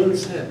 as Gaylen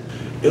said,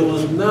 it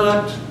was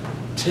not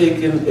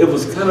taken, it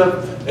was kind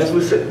of, as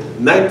we said,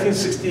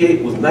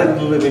 1968 was Night of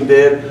the Living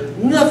Dead,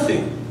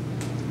 nothing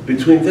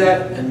between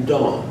that and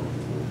Dawn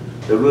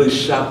that really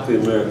shocked the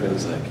American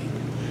psyche.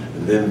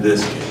 And then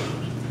this came out.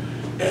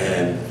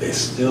 And they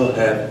still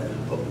had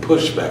a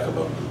pushback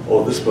about,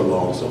 oh, this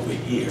belongs over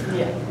here.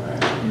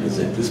 They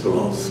said, this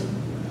belongs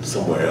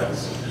somewhere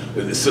else.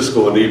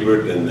 Cisco and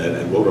Ebert and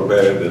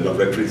Romero and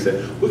Rectory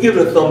said, we'll give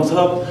it a thumbs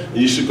up, and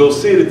you should go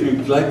see it if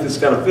you like this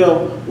kind of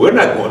film. We're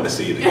not going to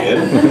see it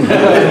again. You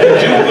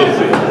go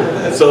see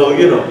it. So,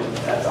 you know.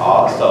 That's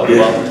awesome.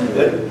 Yeah.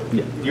 Well,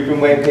 you've been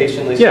waiting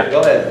patiently. Yeah.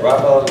 Go ahead,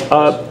 Rafael.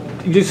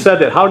 You just said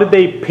that. How did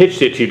they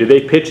pitch it to you? Did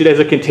they pitch it as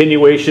a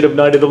continuation of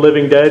Night of the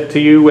Living Dead to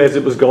you as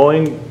it was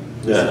going?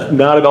 Yeah.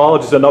 Not at all?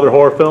 Just another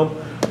horror film?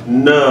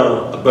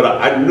 No, but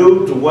I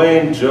knew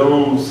Dwayne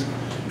Jones.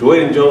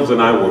 Dwayne Jones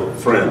and I were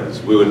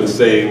friends. We were in the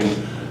same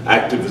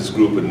activist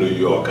group in New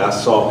York. I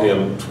saw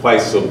him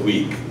twice a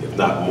week, if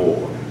not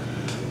more.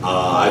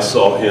 I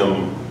saw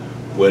him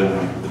when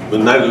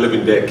Night of the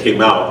Living Dead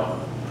came out.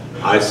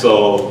 I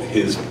saw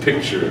his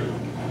picture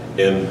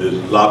in the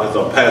lobby, as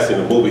I'm passing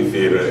the movie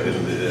theater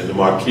in the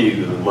marquees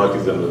and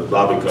the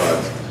lobby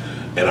cards,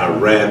 and I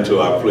ran to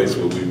our place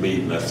where we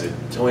meet, and I said,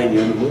 Dwayne,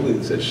 you're in the movie?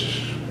 He said,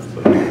 shh.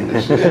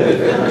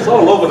 It's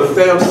all over the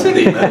damn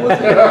city, man.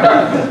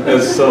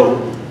 And so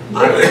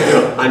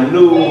I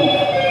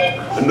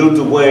knew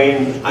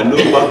Dwayne. I knew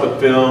about the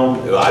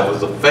film. I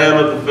was a fan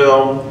of the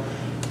film.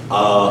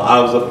 I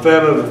was a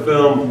fan of the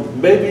film,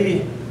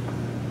 maybe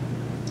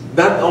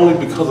not only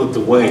because of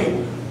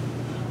Dwayne,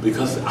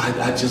 because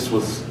I just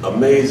was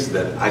amazed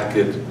that I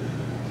could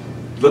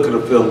look at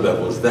a film that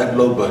was that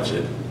low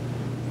budget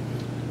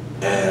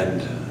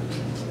and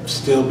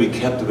still be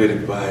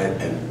captivated by it.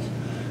 And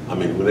I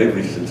mean, when they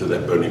reached into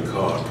that burning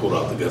car and pulled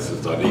out the guts and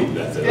started eating,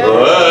 I said,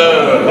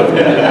 oh,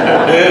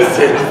 this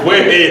is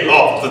way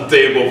off the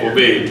table for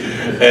me.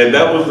 And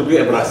that was the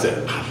beginning, but I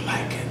said, I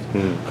like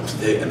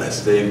it. And I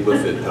stayed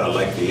with it, and I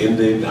liked the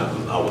ending.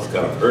 I was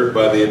kind of hurt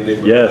by the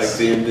ending, but I liked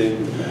the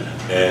ending.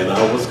 And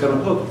I was kind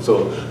of hooked.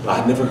 So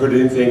I never heard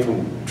anything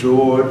from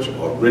George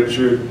or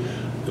Richard.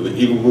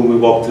 Even when we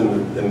walked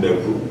in the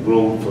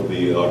room for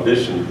the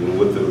audition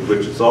with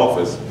Richard's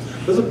office,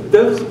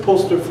 there was a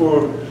poster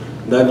for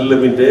Night of the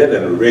Living Dead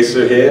and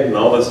Eraserhead and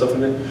all that stuff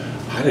in it.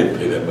 I didn't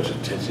pay that much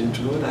attention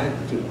to it. I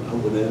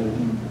went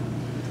in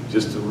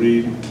just to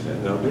read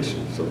and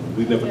audition. So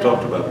we never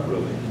talked about it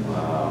really.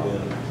 Wow,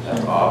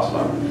 that's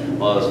awesome.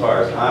 Well, as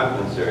far as I'm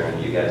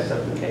concerned, you guys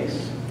set the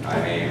pace.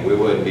 I mean, we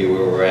wouldn't be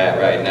where we're at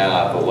right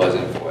now if it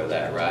wasn't for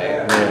that, right?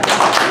 I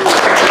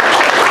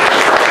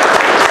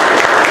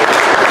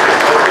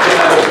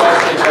have a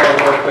question for a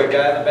real quick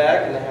guy in the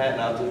back in the hat,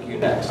 and I'll take you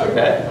next,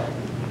 okay?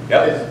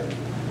 Yep.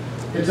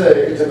 It's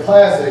a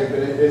classic, but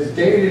as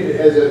dated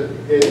as it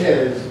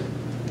is,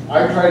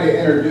 I try to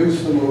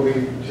introduce the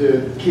movie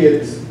to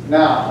kids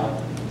now,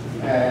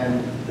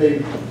 and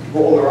they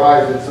roll their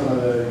eyes at some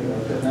of the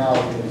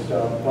technology and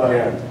stuff, but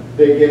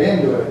they get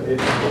into it.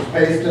 It's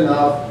paced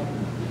enough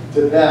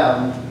to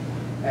them,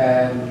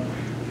 and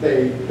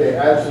they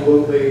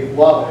absolutely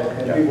love it,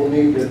 and people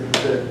need to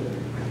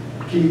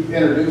keep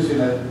introducing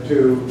it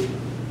to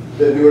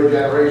the newer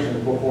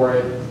generations before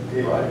it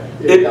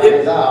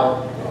dies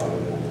out.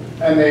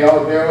 And they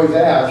always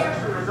ask,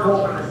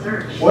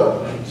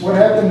 well, what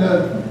happened to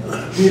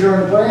Peter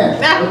and Fran?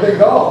 Where'd they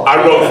go? I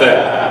wrote that.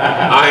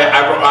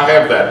 I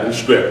have that in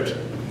script.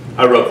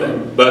 I wrote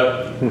that,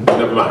 but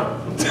never mind.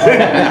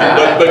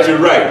 but you're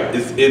right.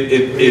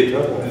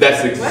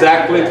 That's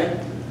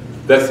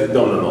That's it.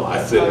 No.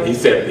 I said, he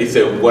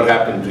said, what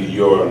happened to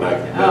your and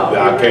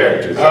our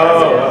characters?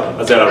 Oh.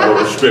 I said, I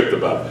wrote a script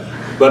about it.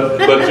 But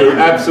you're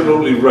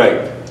absolutely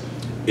right.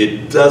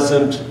 It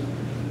doesn't,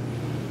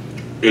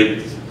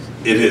 it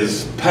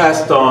is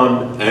passed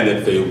on, and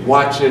if they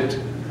watch it,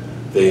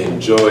 they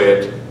enjoy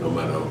it, no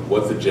matter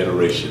what the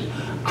generation.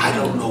 I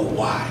don't know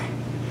why,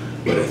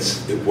 but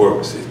it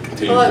works. It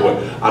continues to work.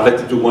 I'd like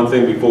to do one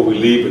thing before we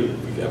leave.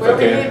 If I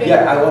can.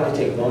 Yeah, I want to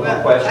take one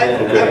more question.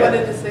 I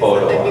wanted to say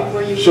something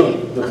before you leave.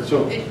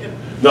 Sure.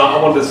 No,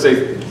 I wanted to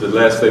say the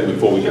last thing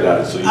before we get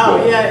out of it, so you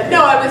go. Yeah,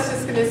 no, I was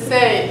just going to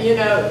say, you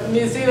know,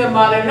 Museum of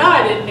Modern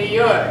Art in New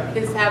York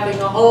is having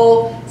a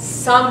whole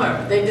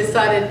summer. They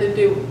decided to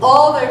do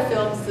all their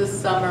films this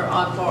summer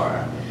on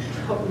horror.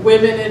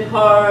 Women in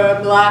horror,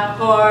 black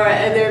horror,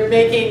 and they're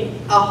making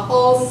a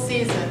whole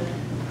season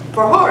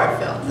for horror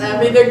films. I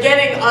mean, they're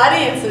getting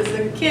audiences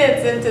and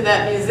kids into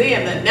that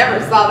museum that never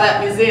saw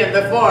that museum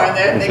before, and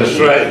they're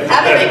thinking,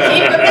 how do they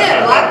keep them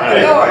in? Lock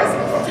the doors.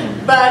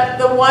 But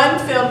the one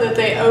film that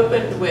they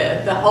opened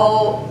with, the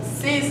whole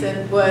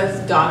season, was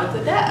Dawn of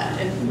the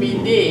Dead in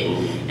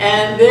 3D.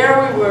 And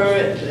there we were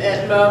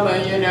at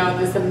MoMA, you know,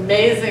 this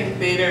amazing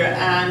theater,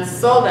 and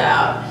sold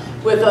out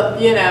with,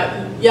 you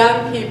know,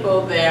 young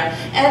people there.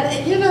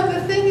 And, you know,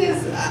 the thing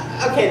is,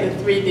 okay, the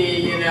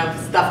 3D, you know,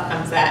 stuff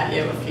comes at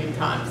you a few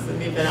times,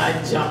 and even I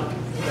jump,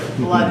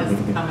 the blood is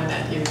coming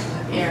at you in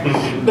the air.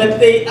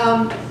 But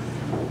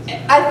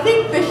I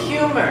think the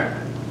humor,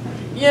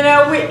 you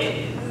know,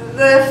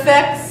 the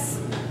effects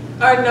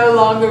are no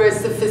longer as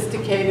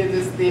sophisticated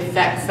as the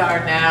effects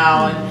are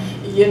now, and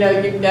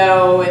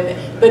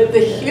but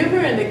the humor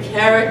in the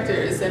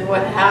characters and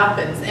what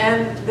happens,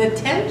 and the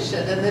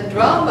tension and the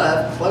drama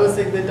of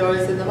closing the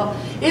doors in the mall,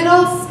 it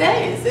all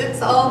stays.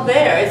 It's all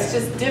there. It's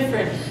just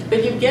different.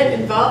 But you get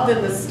involved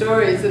in the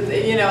stories,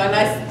 you know,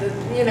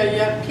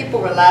 young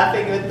people were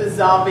laughing with the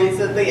zombies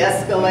at the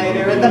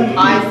escalator and the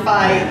pie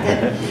fight,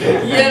 and,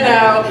 you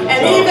know,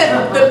 and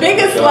even the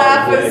biggest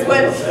laugh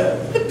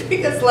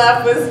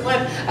was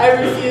when I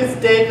refused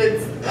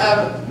David's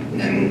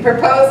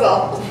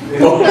proposal. Like,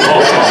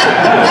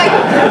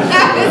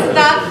 that is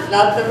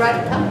not the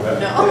right time.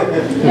 No.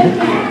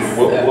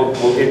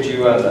 We'll get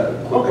you a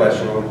quick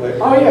question real quick.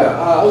 Oh yeah,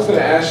 I was going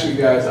to ask you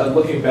guys,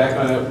 looking back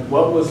on it,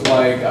 what was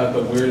like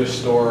the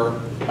weirdest store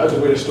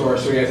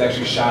so you guys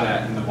actually shot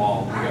at in the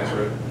mall? You guys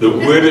were the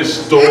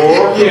weirdest store?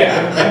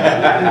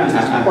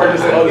 Yeah. Or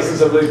just like, oh, this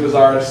is a really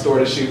bizarre store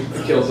to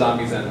kill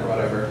zombies in or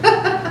whatever.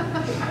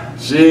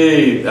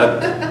 Gee,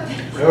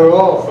 they were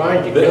all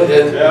fine to kill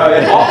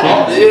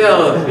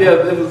them.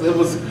 It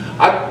was.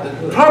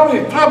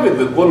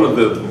 Probably one of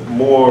the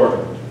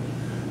more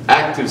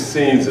active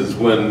scenes is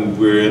when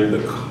we're in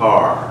the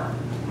car,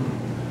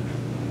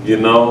 you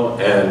know,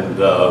 and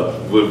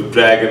we're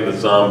dragging the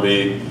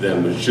zombie,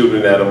 then we're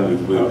shooting at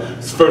him. We're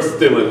first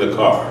still in the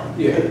car.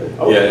 Yeah.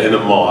 Yeah, in the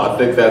mall. I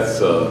think that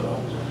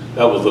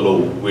was a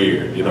little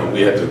weird. You know,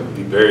 we had to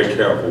be very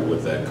careful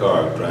with that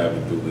car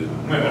driving through the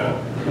mall.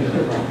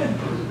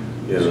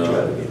 You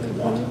know.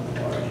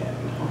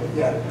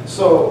 Yeah,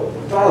 so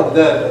Dawn of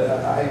the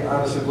Dead, I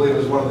honestly believe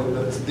is one of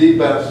the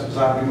best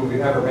zombie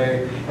movie ever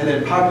made. And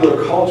in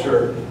popular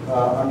culture,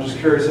 I'm just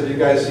curious, have you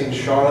guys seen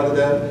Shaun of the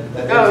Dead?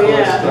 That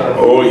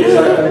Oh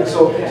yeah.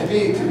 So to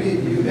be,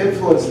 you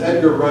influenced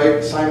Edgar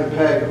Wright, Simon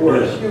Pegg, who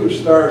are huge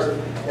stars,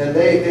 and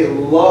they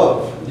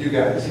love you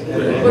guys.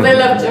 Well, they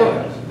love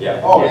George.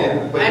 Yeah. Oh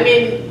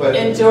yeah.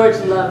 And George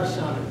loved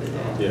Shaun of the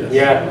Dead.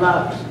 Yeah.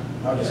 Loved.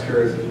 I'm just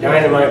curious.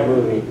 Dynamite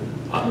movie.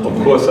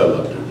 Of course I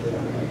loved it.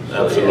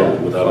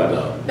 Absolutely, without a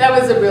doubt. That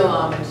was a real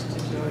homage to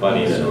George.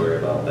 Funny story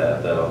about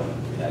that though.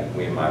 Like,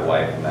 me and my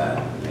wife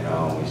met, you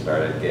know, we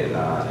started getting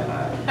on, and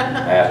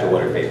I asked her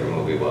what her favorite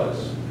movie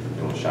was.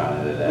 Doing Shaun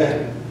of the Dead,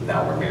 and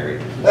now we're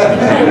married.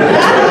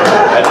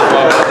 I just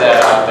want to put that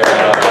out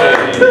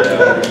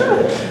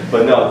there.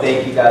 But no,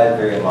 thank you guys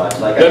very much.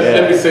 Like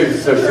Let me say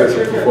something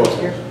before.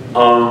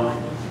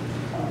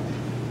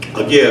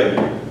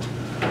 Again,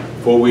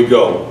 before we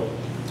go,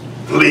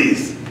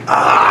 please,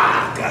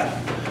 God,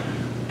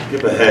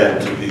 give a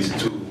hand to these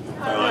two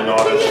fine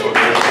artists.